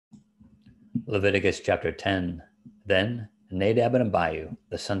Leviticus chapter 10. Then Nadab and Abihu,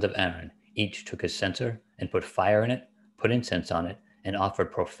 the sons of Aaron, each took his censer and put fire in it, put incense on it, and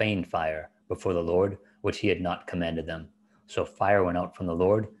offered profane fire before the Lord, which he had not commanded them. So fire went out from the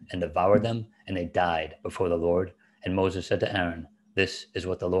Lord and devoured them, and they died before the Lord. And Moses said to Aaron, "This is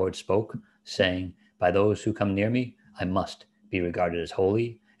what the Lord spoke, saying, by those who come near me, I must be regarded as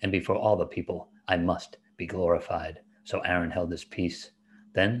holy, and before all the people, I must be glorified." So Aaron held his peace.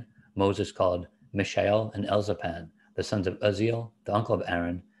 Then Moses called Mishael and Elzaphan, the sons of Uzziel, the uncle of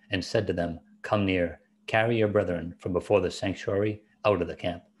Aaron, and said to them, "Come near, carry your brethren from before the sanctuary out of the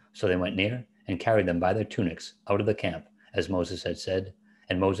camp." So they went near and carried them by their tunics out of the camp, as Moses had said.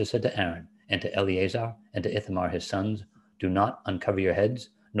 And Moses said to Aaron and to Eleazar and to Ithamar his sons, "Do not uncover your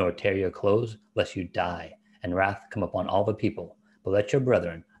heads, nor tear your clothes, lest you die, and wrath come upon all the people. But let your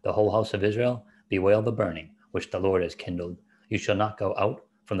brethren, the whole house of Israel, bewail the burning, which the Lord has kindled. You shall not go out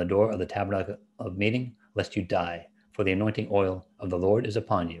from the door of the tabernacle of meeting, lest you die, for the anointing oil of the Lord is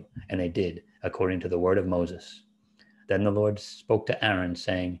upon you." And they did according to the word of Moses. Then the Lord spoke to Aaron,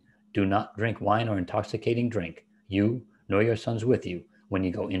 saying, "Do not drink wine or intoxicating drink, you nor your sons with you, when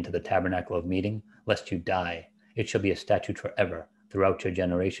you go into the tabernacle of meeting, lest you die. It shall be a statute forever throughout your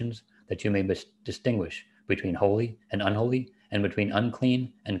generations, that you may distinguish between holy and unholy, and between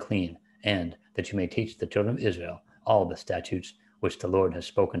unclean and clean, and that you may teach the children of Israel all the statutes which the Lord has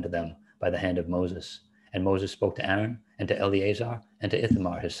spoken to them by the hand of Moses." And Moses spoke to Aaron and to Eleazar and to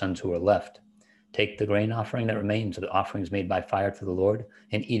Ithamar his sons who were left, "Take the grain offering that remains of the offerings made by fire to the Lord,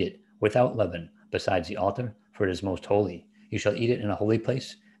 and eat it without leaven besides the altar, for it is most holy. You shall eat it in a holy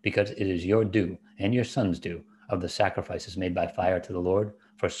place, because it is your due and your sons' due of the sacrifices made by fire to the Lord,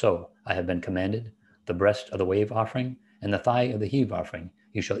 for so I have been commanded. The breast of the wave offering and the thigh of the heave offering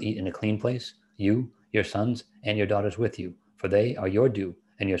you shall eat in a clean place, you, your sons, and your daughters with you, for they are your due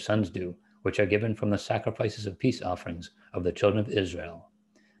and your sons' due, which are given from the sacrifices of peace offerings of the children of Israel.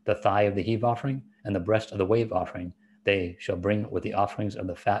 The thigh of the heave offering and the breast of the wave offering they shall bring with the offerings of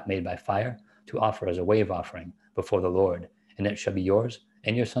the fat made by fire to offer as a wave offering before the Lord, and it shall be yours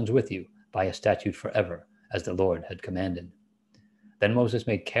and your sons with you by a statute forever, as the Lord had commanded." Then Moses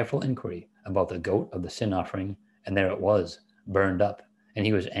made careful inquiry about the goat of the sin offering, and there it was, burned up. And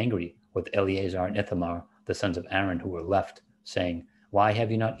he was angry with Eleazar and Ithamar, the sons of Aaron who were left, saying, "Why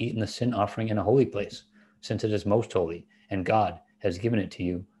have you not eaten the sin offering in a holy place, since it is most holy, and God has given it to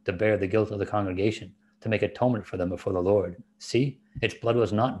you to bear the guilt of the congregation, to make atonement for them before the Lord? See, its blood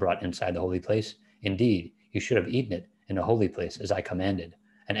was not brought inside the holy place. Indeed, you should have eaten it in a holy place, as I commanded."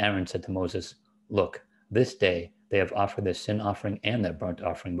 And Aaron said to Moses, "Look, this day they have offered their sin offering and their burnt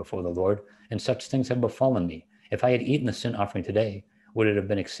offering before the Lord, and such things have befallen me. If I had eaten the sin offering today, would it have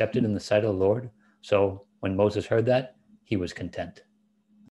been accepted in the sight of the Lord?" So when Moses heard that, he was content.